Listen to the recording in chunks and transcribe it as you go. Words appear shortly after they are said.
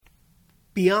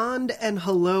Beyond and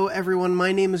hello everyone,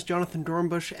 my name is Jonathan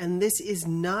Dornbush and this is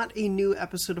not a new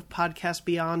episode of Podcast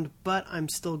Beyond, but I'm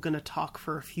still going to talk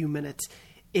for a few minutes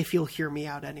if you'll hear me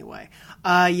out anyway.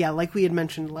 Like we had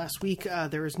mentioned last week,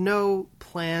 there is no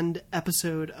planned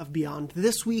episode of Beyond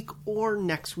this week or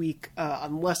next week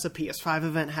unless a PS5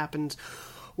 event happens.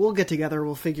 We'll get together,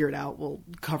 we'll figure it out, we'll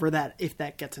cover that if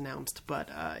that gets announced. But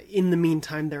in the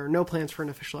meantime, there are no plans for an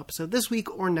official episode this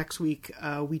week or next week.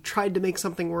 We tried to make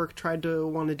something work, tried to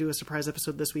want to do a surprise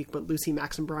episode this week, but Lucy,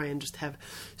 Max, and Brian just have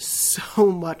so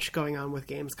much going on with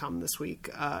Gamescom this week.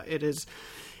 It is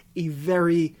a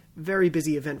very, very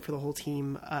busy event for the whole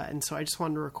team, and so I just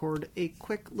wanted to record a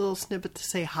quick little snippet to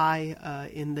say hi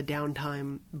in the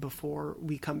downtime before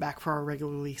we come back for our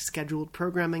regularly scheduled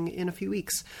programming in a few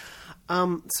weeks.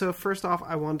 So first off,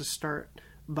 I wanted to start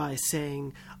by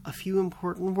saying a few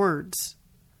important words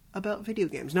about video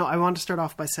games. No, I want to start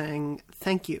off by saying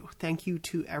thank you. Thank you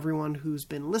to everyone who's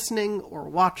been listening or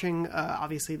watching.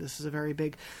 Obviously, this is a very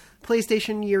big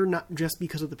PlayStation year, not just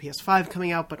because of the PS5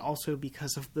 coming out, but also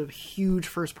because of the huge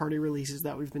first-party releases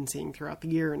that we've been seeing throughout the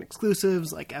year and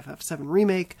exclusives like FF7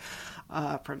 Remake,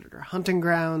 Predator Hunting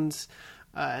Grounds,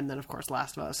 and then, of course,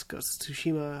 Last of Us, Ghost of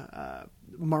Tsushima,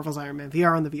 Marvel's Iron Man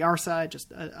VR on the VR side,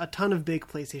 just a ton of big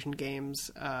PlayStation games.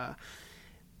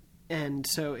 And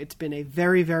so it's been a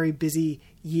very, very busy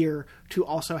year to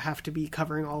also have to be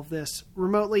covering all of this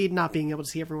remotely, not being able to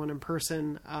see everyone in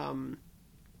person,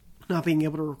 not being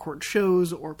able to record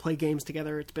shows or play games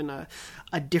together. It's been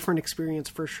a different experience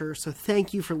for sure. So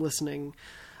thank you for listening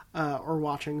or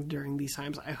watching during these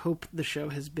times. I hope the show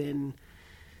has been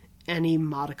any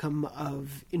modicum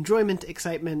of enjoyment,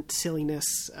 excitement,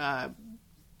 silliness,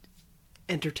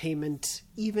 entertainment,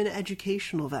 even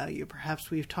educational value. Perhaps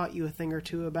we've taught you a thing or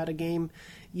two about a game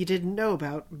you didn't know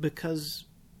about because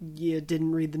you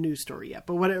didn't read the news story yet.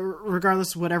 But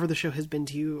regardless, whatever the show has been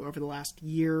to you over the last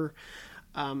year,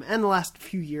 and the last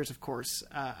few years, of course,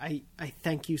 I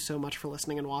thank you so much for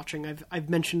listening and watching. I've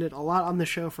mentioned it a lot on the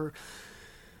show for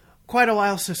quite a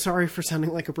while, so sorry for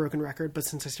sounding like a broken record, but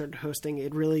since I started hosting,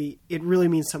 it really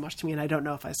means so much to me, and I don't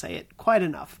know if I say it quite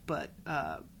enough, but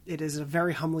it is a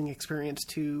very humbling experience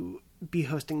to be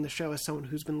hosting the show as someone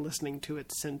who's been listening to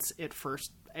it since it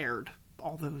first aired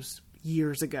all those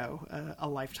years ago, a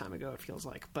lifetime ago, it feels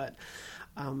like. But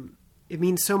it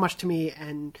means so much to me,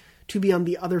 and to be on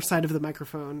the other side of the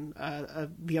microphone,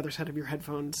 the other side of your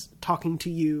headphones, talking to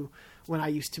you when I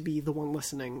used to be the one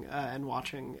listening and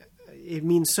watching. It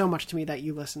means so much to me that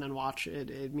you listen and watch.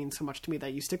 It means so much to me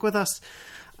that you stick with us,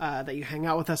 that you hang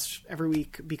out with us every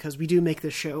week, because we do make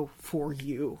this show for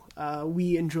you.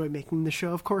 We enjoy making the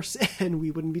show, of course, and we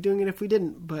wouldn't be doing it if we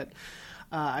didn't, but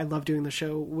I love doing the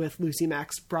show with Lucy,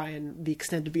 Max, Brian, the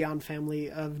extended Beyond family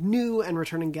of new and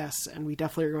returning guests, and we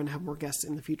definitely are going to have more guests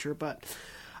in the future, but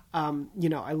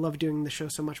I love doing the show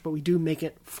so much, but we do make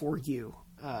it for you.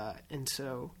 And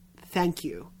so thank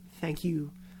you. Thank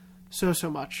you so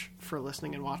much for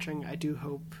listening and watching. I do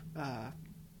hope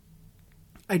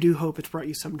it's brought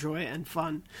you some joy and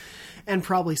fun, and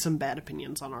probably some bad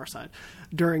opinions on our side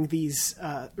during these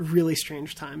really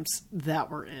strange times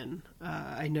that we're in.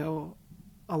 I know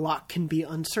a lot can be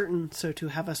uncertain, so to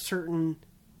have a certain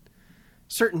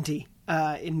certainty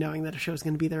in knowing that a show is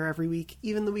going to be there every week,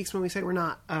 even the weeks when we say we're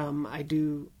not, I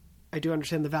do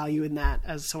understand the value in that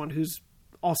as someone who's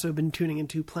also been tuning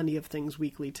into plenty of things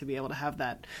weekly to be able to have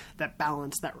that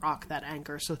balance, that rock, that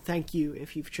anchor. So thank you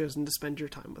if you've chosen to spend your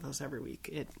time with us every week.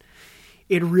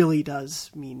 It really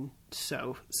does mean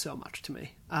so much to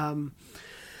me.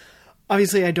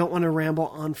 Obviously, I don't want to ramble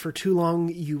on for too long.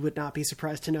 You would not be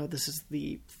surprised to know this is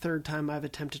the third time I've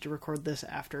attempted to record this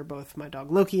after both my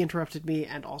dog Loki interrupted me,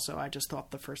 and also I just thought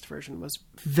the first version was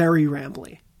very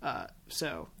rambly.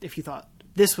 So if you thought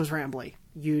this was rambly,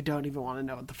 you don't even want to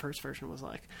know what the first version was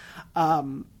like.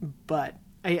 But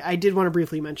I did want to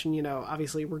briefly mention,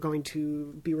 obviously we're going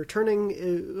to be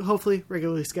returning, hopefully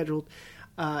regularly scheduled,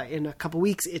 in a couple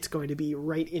weeks. It's going to be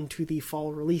right into the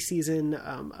fall release season.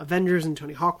 Avengers and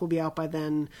Tony Hawk will be out by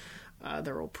then.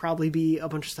 There will probably be a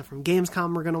bunch of stuff from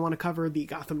Gamescom we're going to want to cover. The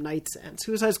Gotham Knights and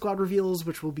Suicide Squad reveals,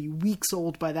 which will be weeks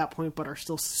old by that point, but are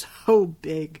still so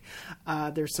big.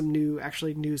 There's some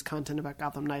news content about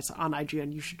Gotham Knights on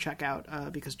IGN you should check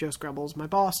out, because Joe Scrabble is my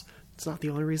boss. It's not the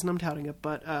only reason I'm touting it,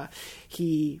 but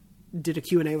he did a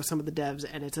Q&A with some of the devs,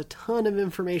 and it's a ton of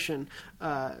information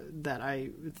that I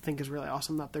think is really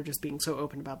awesome, that they're just being so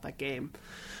open about that game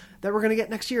that we're going to get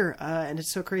next year, and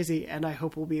it's so crazy, and I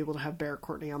hope we'll be able to have Barrett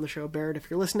Courtney on the show. Barrett, if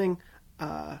you're listening,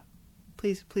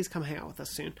 please come hang out with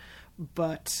us soon.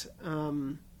 But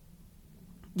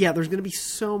yeah, there's going to be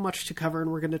so much to cover,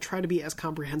 and we're going to try to be as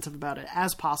comprehensive about it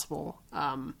as possible.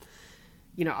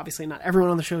 Obviously not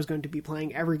everyone on the show is going to be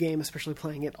playing every game, especially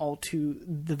playing it all to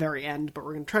the very end, but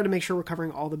we're going to try to make sure we're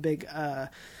covering all the big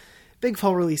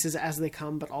fall releases as they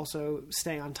come, but also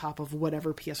stay on top of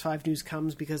whatever PS5 news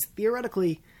comes, because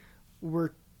theoretically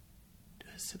we're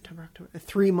September, October,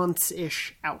 3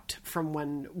 months-ish out from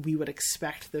when we would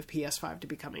expect the PS5 to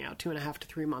be coming out, 2.5 to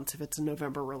 3 months if it's a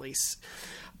November release.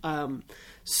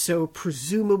 So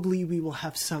presumably we will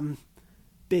have some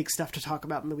big stuff to talk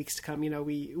about in the weeks to come.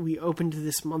 We opened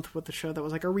this month with the show that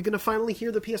was like, are we going to finally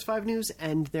hear the PS5 news?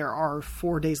 And there are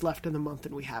 4 days left in the month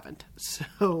and we haven't.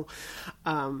 So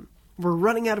we're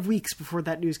running out of weeks before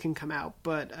that news can come out.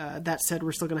 But that said,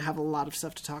 we're still going to have a lot of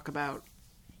stuff to talk about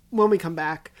when we come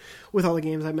back with all the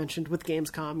games I mentioned with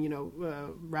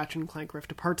Gamescom. Ratchet & Clank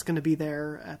Rift Apart's going to be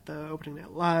there at the opening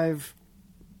night live.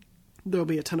 There'll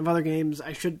be a ton of other games.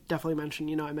 I should definitely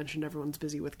mention, I mentioned everyone's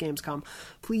busy with Gamescom.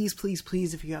 Please, please,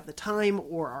 please, if you have the time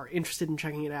or are interested in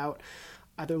checking it out,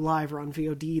 either live or on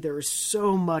VOD, there is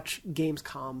so much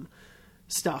Gamescom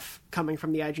stuff coming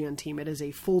from the IGN team. It is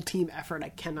a full team effort. I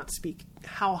cannot speak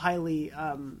how highly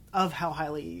I'm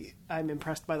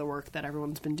impressed by the work that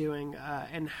everyone's been doing,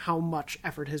 and how much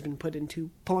effort has been put into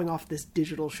pulling off this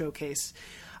digital showcase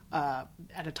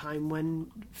at a time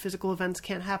when physical events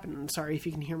can't happen. I'm sorry if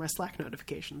you can hear my Slack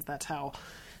notifications. That's how,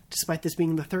 despite this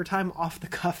being the third time off the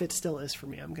cuff, it still is for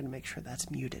me. I'm going to make sure that's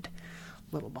muted.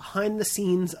 A little behind the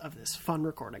scenes of this fun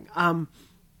recording.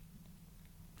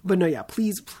 But no, yeah,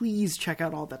 please check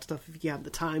out all that stuff if you have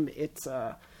the time. It's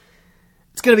going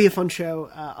to be a fun show.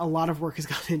 A lot of work has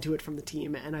gone into it from the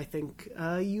team, and I think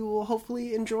you will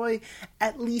hopefully enjoy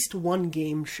at least one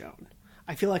game shown.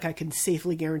 I feel like I can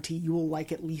safely guarantee you will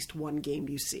like at least one game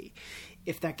you see.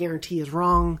 If that guarantee is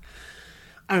wrong,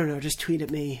 I don't know, just tweet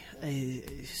at me.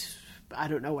 I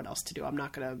don't know what else to do. I'm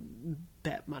not going to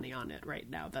bet money on it right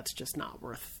now. That's just not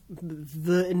worth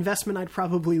the investment I'd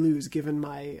probably lose given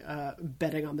my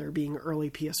betting on there being early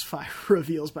PS5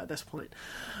 reveals by this point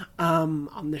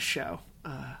on this show.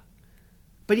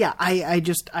 But yeah,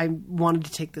 I wanted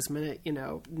to take this minute,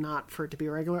 not for it to be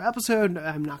a regular episode.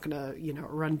 I'm not going to,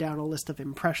 run down a list of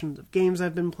impressions of games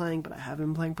I've been playing, but I have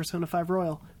been playing Persona 5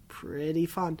 Royal. Pretty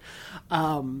fun.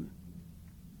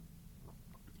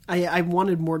 I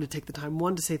wanted more to take the time,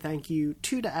 one, to say thank you,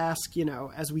 two, to ask,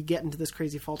 as we get into this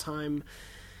crazy fall time,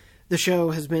 the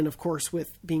show has been, of course,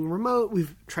 with being remote,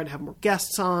 we've tried to have more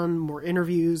guests on, more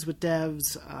interviews with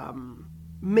devs,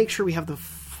 make sure we have the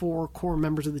 4 core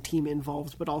members of the team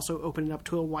involved, but also open it up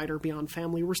to a wider Beyond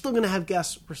family. We're still going to have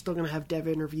guests. We're still going to have dev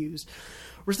interviews.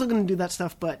 We're still going to do that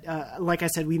stuff. But like I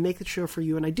said, we make the show for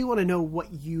you. And I do want to know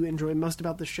what you enjoy most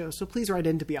about the show. So please write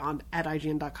into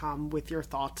beyond@ign.com with your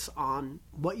thoughts on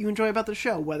what you enjoy about the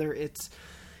show, whether it's,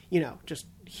 just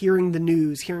hearing the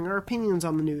news, hearing our opinions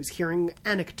on the news, hearing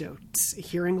anecdotes,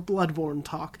 hearing Bloodborne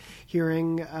talk,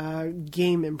 hearing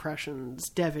game impressions,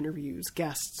 dev interviews,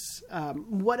 guests,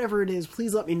 whatever it is,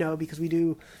 please let me know, because we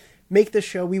do make this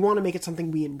show. We want to make it something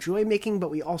we enjoy making,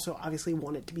 but we also obviously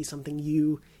want it to be something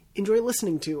you enjoy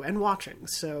listening to and watching.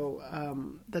 So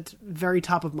that's very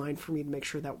top of mind for me to make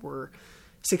sure that we're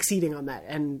succeeding on that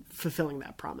and fulfilling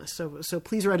that promise. So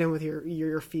please write in with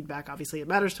your feedback. Obviously it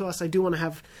matters to us. I do want to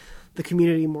have the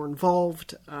community more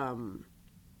involved,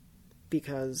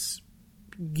 because,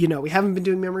 we haven't been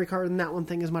doing memory card and that one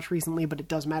thing as much recently, but it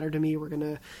does matter to me. We're going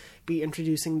to be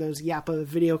introducing those Yappa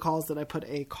video calls that I put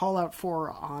a call out for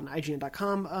on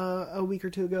IGN.com a week or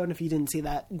two ago. And if you didn't see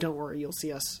that, don't worry, you'll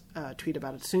see us tweet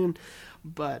about it soon.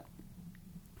 But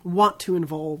want to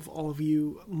involve all of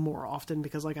you more often,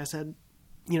 because like I said,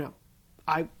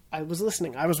 I was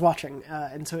listening, I was watching,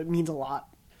 and so it means a lot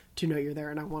to know you're there,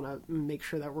 and I want to make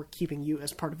sure that we're keeping you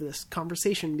as part of this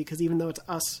conversation, because even though it's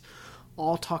us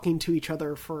all talking to each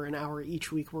other for an hour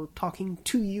each week, we're talking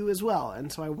to you as well,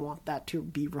 and so I want that to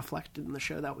be reflected in the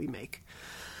show that we make.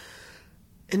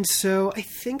 And so I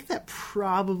think that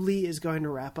probably is going to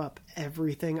wrap up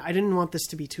everything. I didn't want this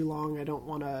to be too long. I don't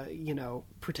want to,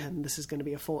 pretend this is going to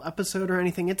be a full episode or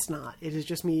anything. It's not. It is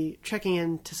just me checking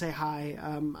in to say hi.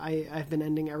 I've been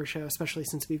ending every show, especially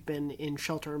since we've been in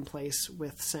shelter in place,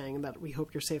 with saying that we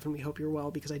hope you're safe and we hope you're well,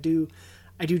 because I do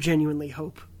genuinely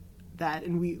hope that,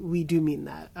 and we do mean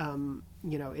that.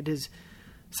 It is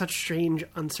such strange,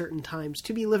 uncertain times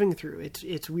to be living through.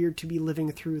 It's weird to be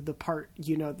living through the part,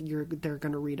 they're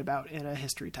going to read about in a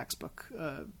history textbook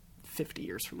 50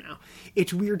 years from now.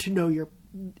 It's weird to know you're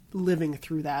living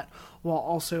through that while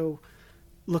also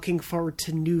looking forward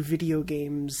to new video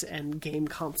games and game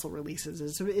console releases.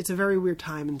 It's a very weird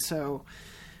time, and so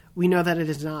we know that it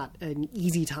is not an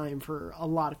easy time for a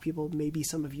lot of people, maybe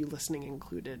some of you listening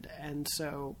included. And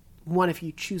so, one, if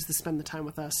you choose to spend the time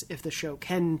with us, if the show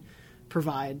can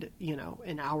provide,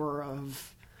 an hour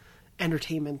of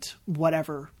entertainment,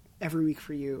 whatever, every week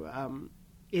for you,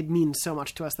 it means so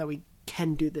much to us that we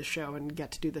can do this show and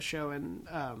get to do the show. And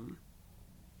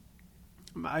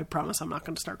I promise I'm not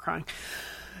going to start crying.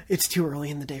 It's too early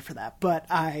in the day for that. But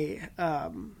I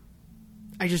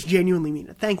just genuinely mean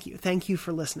it. Thank you. Thank you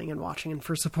for listening and watching and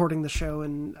for supporting the show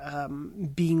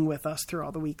and being with us through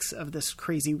all the weeks of this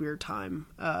crazy, weird time,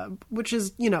 which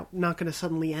is, not going to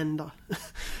suddenly end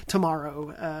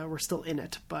tomorrow. We're still in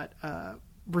it, but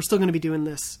we're still going to be doing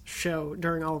this show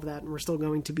during all of that, and we're still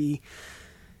going to be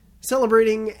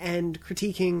celebrating and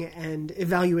critiquing and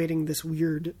evaluating this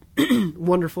weird,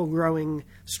 wonderful, growing,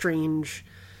 strange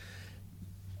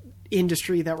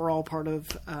industry that we're all part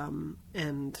of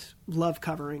and love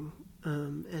covering.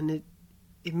 And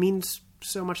it means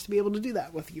so much to be able to do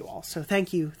that with you all. So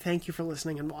thank you. Thank you for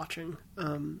listening and watching.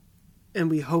 And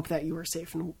we hope that you are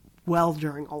safe and well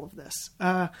during all of this.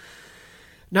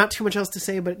 Not too much else to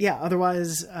say, but yeah,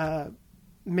 otherwise,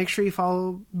 make sure you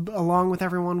follow along with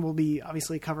everyone. We'll be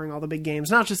obviously covering all the big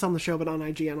games, not just on the show, but on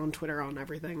IGN, on Twitter, on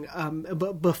everything.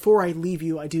 But before I leave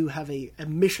you, I do have a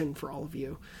mission for all of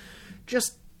you.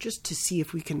 Just to see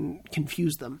if we can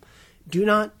confuse them. Do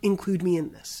not include me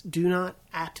in this. Do not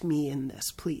 @ me in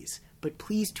this, please. But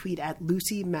please tweet at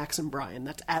Lucy, Max, and Brian.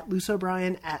 That's at Luce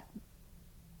O'Brien, at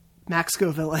Max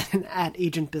Scoville, and at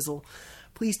Agent Bizzle.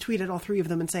 Please tweet at all three of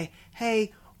them and say,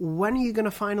 hey, when are you going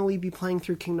to finally be playing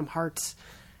through Kingdom Hearts?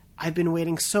 I've been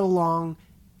waiting so long.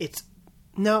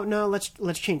 No,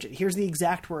 let's change it. Here's the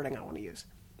exact wording I want to use.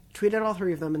 Tweet at all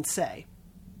three of them and say,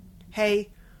 hey,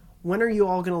 when are you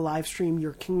all going to live stream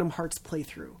your Kingdom Hearts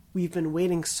playthrough? We've been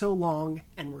waiting so long,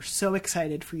 and we're so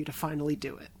excited for you to finally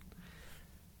do it.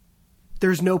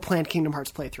 There's no planned Kingdom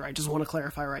Hearts playthrough. I just want to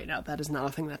clarify right now. That is not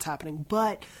a thing that's happening.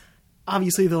 But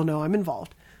obviously they'll know I'm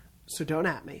involved, so don't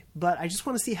 @ me. But I just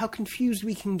want to see how confused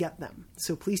we can get them.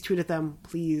 So please tweet at them.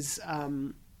 Please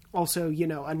also,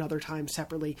 another time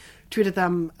separately, tweet at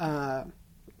them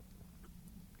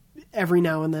every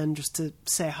now and then just to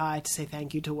say hi, to say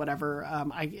thank you, to whatever.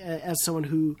 As someone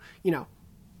who,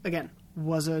 again,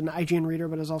 was an IGN reader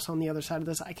but is also on the other side of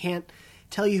this, I can't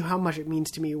tell you how much it means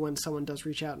to me when someone does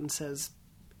reach out and says,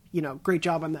 great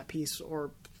job on that piece,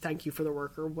 or thank you for the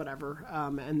work, or whatever.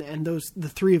 And the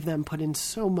three of them put in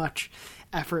so much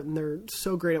effort, and they're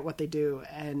so great at what they do,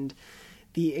 and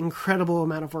the incredible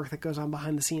amount of work that goes on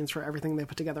behind the scenes for everything they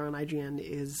put together on IGN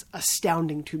is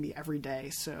astounding to me every day.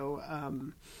 So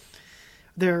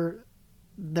they're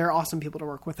awesome people to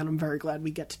work with, and I'm very glad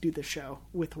we get to do this show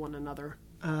with one another.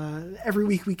 Every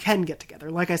week we can get together.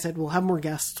 Like I said, we'll have more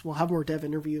guests, we'll have more dev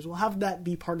interviews, we'll have that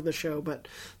be part of the show, but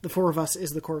the four of us is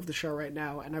the core of the show right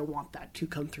now, and I want that to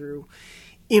come through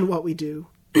in what we do,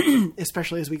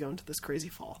 especially as we go into this crazy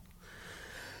fall.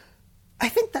 I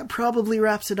think that probably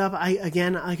wraps it up.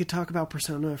 I could talk about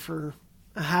Persona for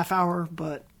a half hour,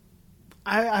 but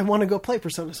I want to go play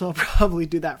Persona, so I'll probably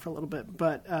do that for a little bit.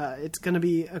 But it's going to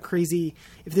be a crazy...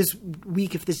 If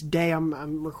this day,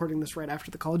 I'm recording this right after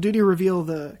the Call of Duty reveal,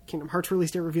 the Kingdom Hearts release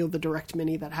date reveal, the Direct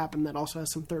Mini that happened that also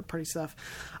has some third-party stuff.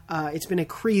 It's been a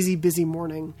crazy busy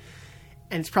morning,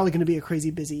 and it's probably going to be a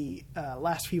crazy busy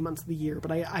last few months of the year,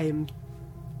 but I am...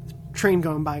 Train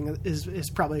going by is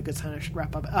probably a good sign. I should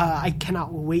wrap up. I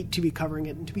cannot wait to be covering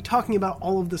it and to be talking about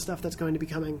all of the stuff that's going to be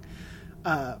coming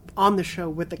on the show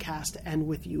with the cast and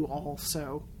with you all.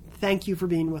 So thank you for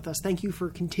being with us. Thank you for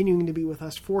continuing to be with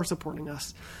us, for supporting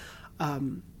us,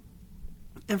 and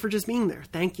for just being there.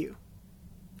 Thank you.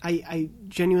 I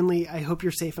genuinely, I hope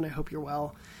you're safe and I hope you're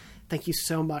well. Thank you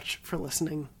so much for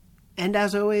listening. And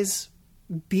as always,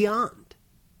 beyond.